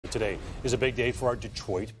Today is a big day for our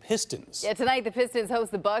Detroit Pistons. Yeah, tonight the Pistons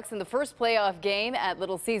host the Bucks in the first playoff game at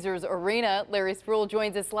Little Caesars Arena. Larry Sproul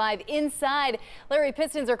joins us live inside. Larry,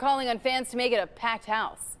 Pistons are calling on fans to make it a packed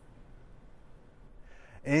house.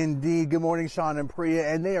 Indeed. Good morning, Sean and Priya.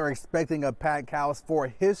 And they are expecting a packed house for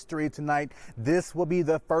history tonight. This will be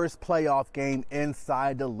the first playoff game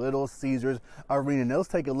inside the Little Caesars Arena. Now, let's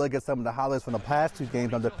take a look at some of the highlights from the past two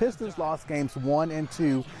games. Now, the Pistons lost games 1 and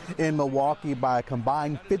 2 in Milwaukee by a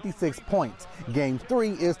combined 56 points. Game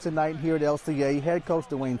 3 is tonight here at LCA. Head coach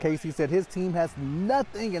Dwayne Casey said his team has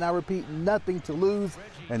nothing, and I repeat, nothing to lose.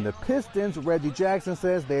 And the Pistons, Reggie Jackson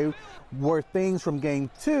says they were things from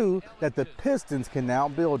Game 2 that the Pistons can now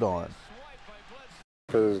build on.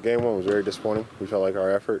 Because Game 1 was very disappointing. We felt like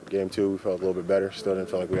our effort. Game 2, we felt a little bit better. Still didn't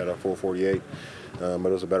feel like we had our full 48, but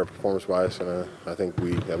it was a better performance by us, and I think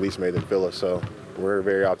we at least made them feel us. So we're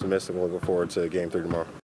very optimistic and looking forward to Game 3 tomorrow.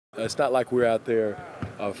 It's not like we're out there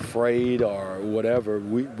afraid or whatever.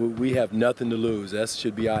 We have nothing to lose. That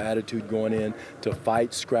should be our attitude going in, to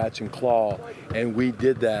fight, scratch, and claw. And we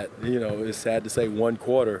did that, it's sad to say,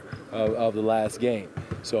 1/4 of the last game.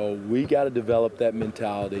 So we got to develop that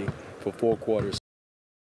mentality for 4 quarters.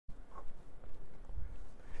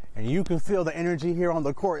 And you can feel the energy here on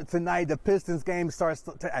the court tonight. The Pistons game starts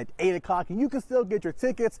at 8 o'clock, and you can still get your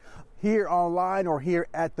tickets here online or here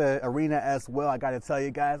at the arena as well. I got to tell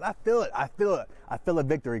you guys, I feel it. I feel it. I feel a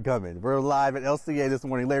victory coming. We're live at LCA this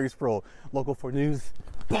morning. Larry Sproul, Local 4 News,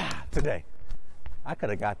 today. I could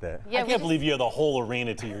have got that. Yeah, I can't believe you have the whole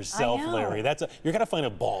arena to yourself, Larry. You're gonna find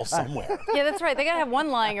a ball somewhere. Yeah, that's right. They gotta have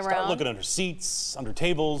one lying around. Start looking under seats, under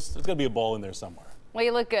tables. There's gotta be a ball in there somewhere. Well,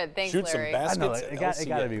 you look good. Thanks, Shoot Larry. some baskets. I know, it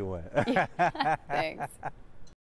got to be one. Thanks.